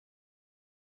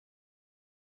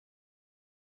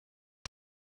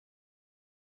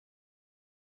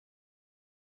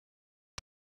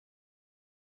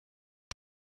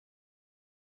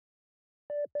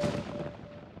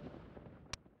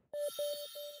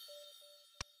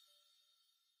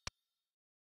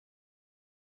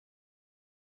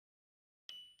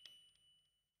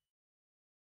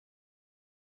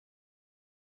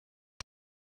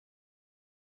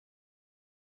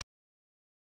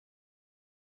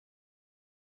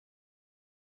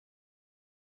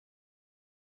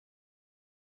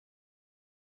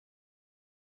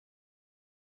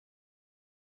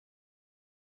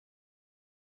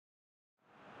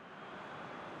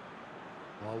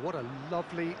Well, what a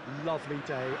lovely, lovely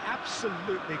day.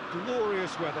 Absolutely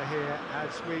glorious weather here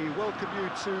as we welcome you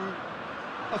to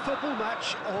a football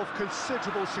match of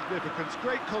considerable significance,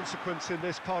 great consequence in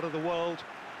this part of the world.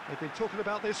 They've been talking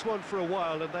about this one for a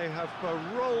while and they have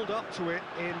rolled up to it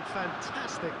in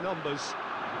fantastic numbers.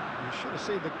 You should have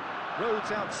seen the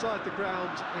roads outside the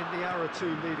ground in the hour or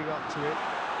two leading up to it.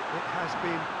 It has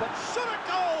been... But shot a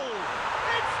goal!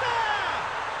 It's there!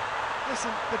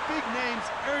 Listen, the big names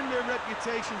earn their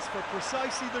reputations for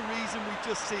precisely the reason we've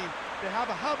just seen. They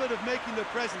have a habit of making their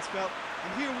presence felt,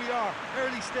 and here we are,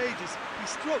 early stages. He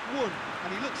struck one, and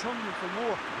he looks hungry for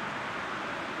more.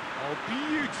 Oh,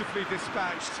 beautifully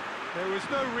dispatched. There was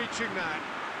no reaching that.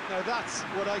 Now that's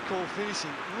what I call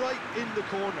finishing, right in the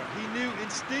corner. He knew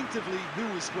instinctively who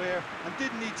was where, and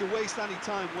didn't need to waste any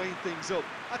time weighing things up.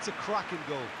 That's a cracking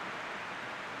goal.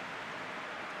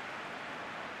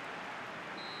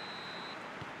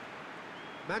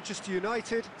 Manchester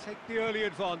United take the early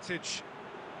advantage.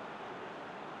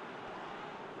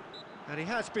 And he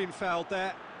has been fouled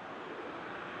there.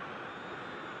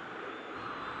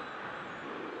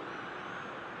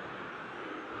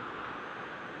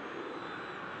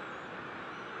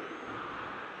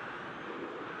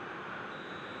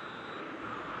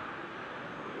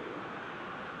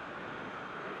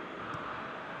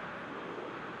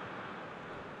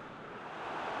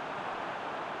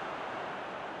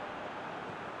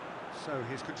 So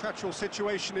his contractual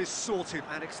situation is sorted,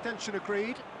 an extension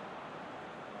agreed.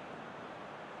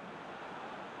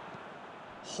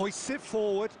 Hoists it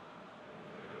forward.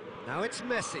 Now it's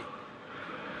Messi.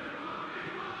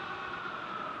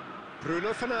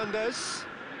 Bruno Fernandes.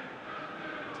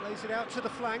 Plays it out to the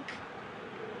flank.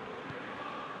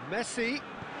 Messi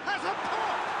has a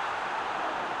pop!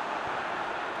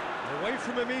 Away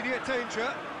from immediate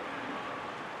danger.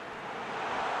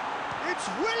 It's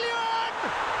Willian!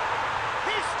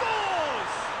 He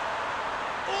scores!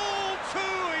 All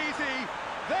too easy.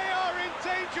 They are in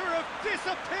danger of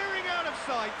disappearing out of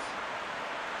sight.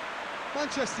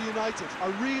 Manchester United are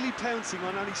really pouncing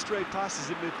on any stray passes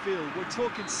in midfield. We're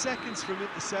talking seconds from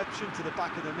interception to the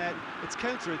back of the net. It's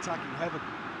counter-attacking heaven.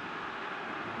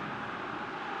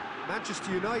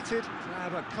 Manchester United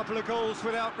have a couple of goals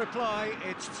without reply.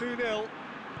 It's 2-0.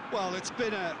 Well, it's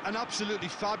been an absolutely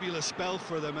fabulous spell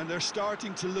for them, and they're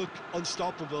starting to look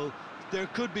unstoppable. There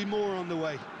could be more on the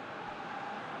way.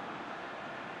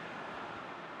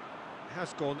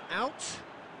 Has gone out.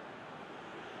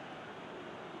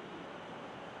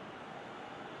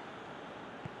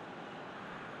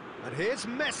 And here's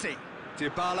Messi.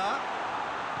 Dybala.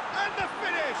 And the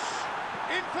finish!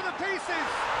 In for the pieces!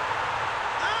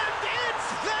 And it's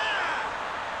there!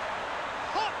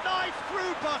 Hot knife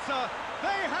through butter.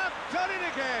 They have done it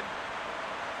again.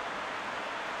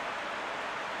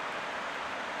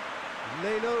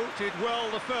 Leno did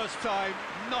well the first time.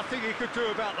 Nothing he could do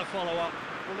about the follow-up.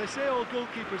 Well, they say all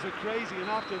goalkeepers are crazy, and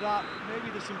after that,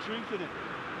 maybe there's some truth in it.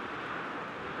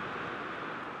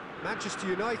 Manchester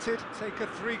United take a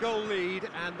 3-goal lead,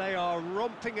 and they are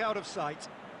romping out of sight.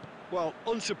 Well,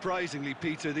 unsurprisingly,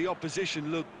 Peter, the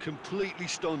opposition look completely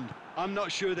stunned. I'm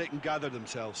not sure they can gather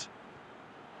themselves.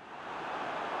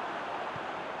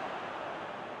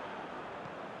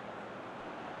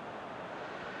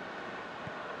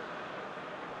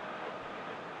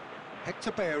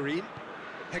 Hector Bellerin.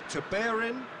 Hector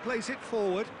Bellerin plays it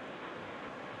forward.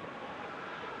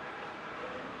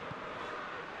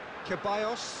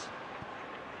 Ceballos.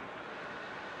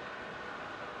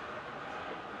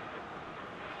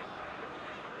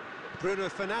 Bruno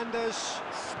Fernandes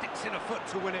sticks in a foot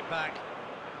to win it back.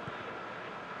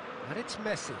 And it's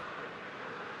Messi.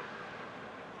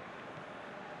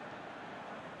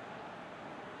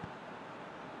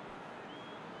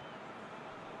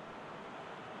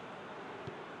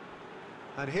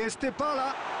 And here's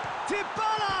Dybala.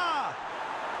 Dybala!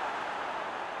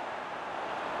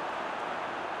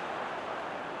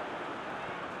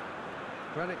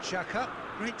 Granit Xhaka,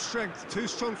 great strength, too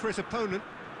strong for his opponent.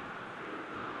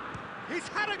 He's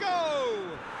had a go!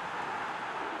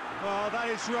 Oh, that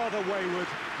is rather wayward.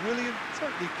 Willian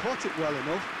certainly caught it well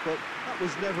enough, but that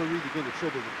was never really going to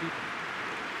trouble the keeper.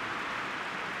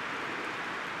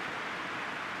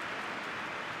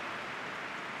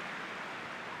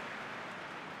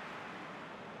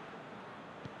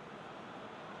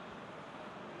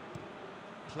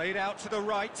 Played out to the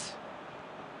right.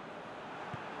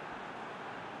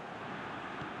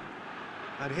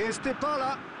 And here's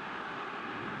Dybala.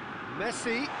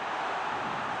 Messi.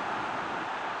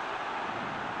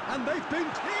 And they've been...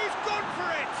 He's gone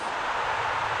for it!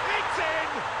 It's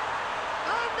in!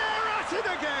 And they're at it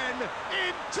again,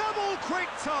 in double quick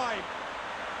time!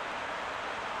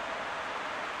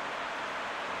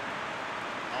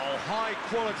 Oh,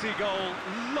 high-quality goal,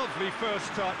 lovely first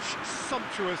touch,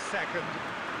 sumptuous second.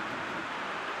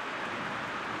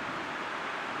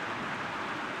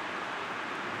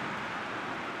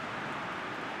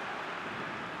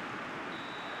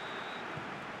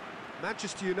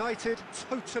 Manchester United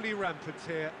totally rampant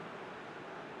here.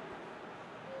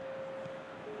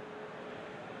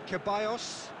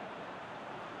 Ceballos.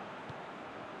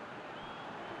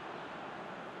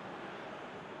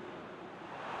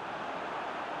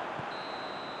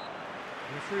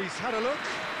 Referee's had a look,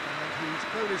 and he's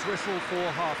blown his whistle for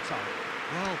half-time.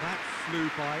 Well, that flew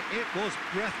by. It was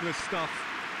breathless stuff.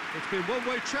 It's been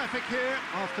one-way traffic here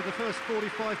after the first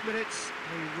 45 minutes.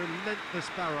 A relentless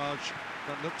barrage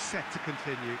that looks set to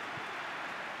continue.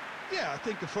 Yeah, I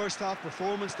think the first half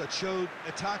performance that showed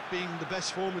attack being the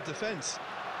best form of defence.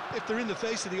 If they're in the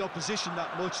face of the opposition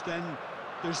that much, then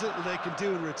there's little they can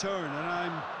do in return,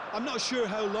 and I'm not sure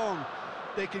how long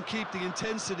they can keep the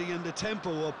intensity and the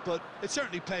tempo up, but it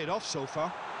certainly paid off so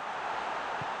far.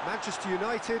 Manchester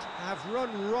United have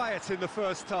run riot in the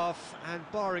first half, and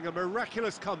barring a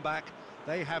miraculous comeback,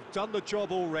 they have done the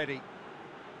job already.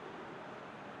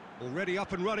 Already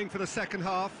up and running for the second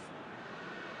half.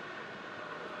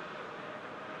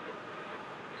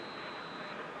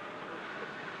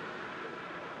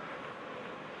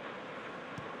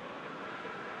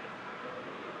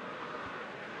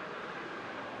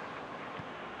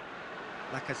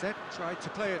 Lacazette tried to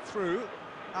play it through.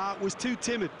 Was too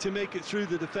timid to make it through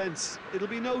the defence. It'll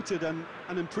be noted and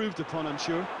improved upon, I'm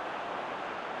sure.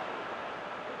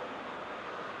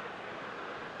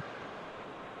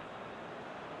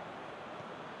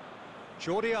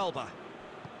 Jordi Alba.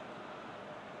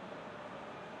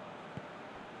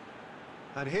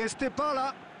 And here's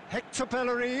Dybala. Hector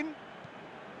Bellerin.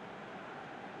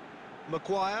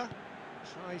 Maguire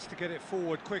tries to get it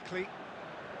forward quickly.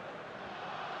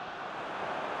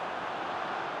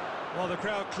 Well, the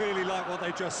crowd clearly like what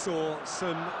they just saw.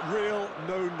 Some real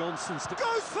no-nonsense.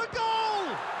 Goes for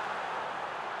goal!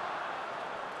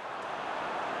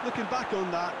 Looking back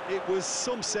on that, it was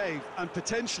some save and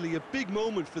potentially a big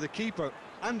moment for the keeper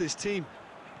and his team.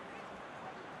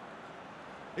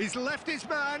 He's left his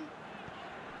man.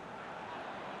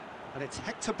 And it's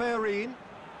Hector Bellerin.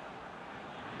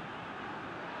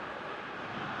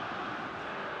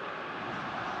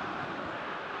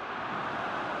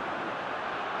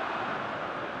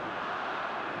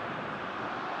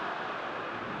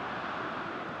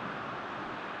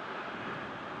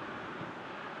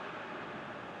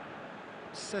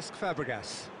 Cesc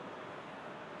Fabregas.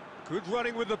 Good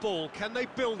running with the ball. Can they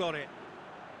build on it?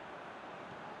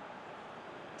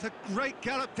 It's a great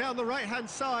gallop down the right-hand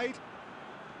side.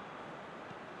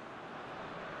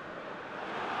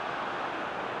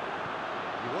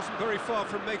 He wasn't very far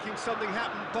from making something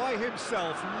happen by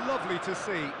himself. Lovely to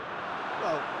see.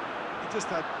 Well, he just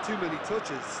had too many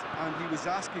touches and he was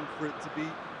asking for it to be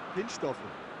pinched off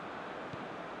him.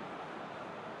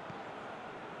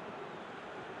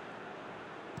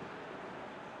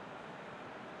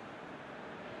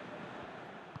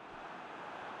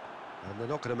 And they're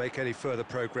not going to make any further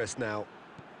progress now.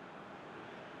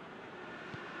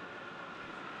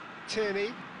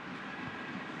 Tierney.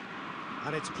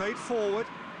 And it's played forward.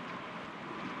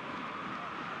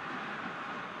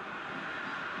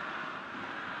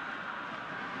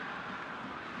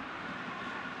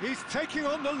 He's taking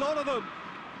on the lot of them.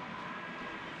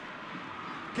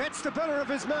 Gets the better of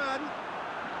his man.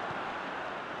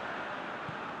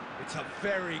 It's a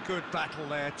very good battle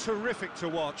there. Terrific to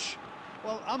watch.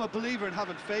 Well, I'm a believer in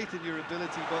having faith in your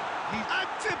ability, but he's... And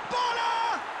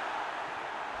Dybala!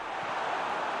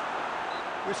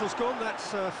 Whistle's gone, that's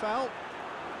foul.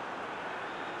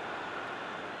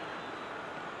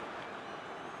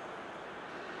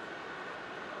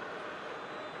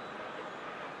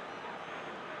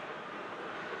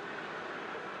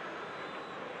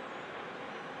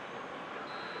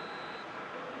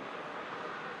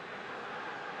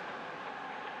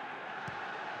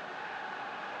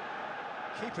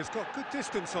 Keeper's got good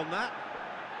distance on that.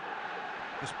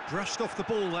 Just brushed off the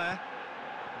ball there.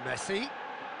 Messi.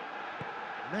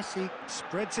 Messi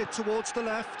spreads it towards the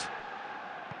left.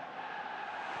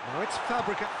 Now it's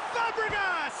Fabregas.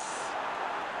 Fabregas!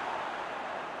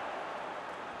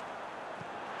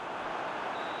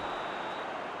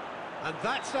 And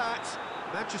that's that.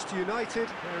 Manchester United,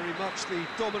 very much the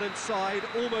dominant side,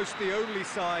 almost the only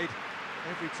side.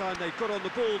 Every time they got on the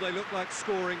ball, they looked like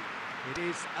scoring. It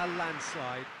is a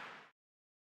landslide.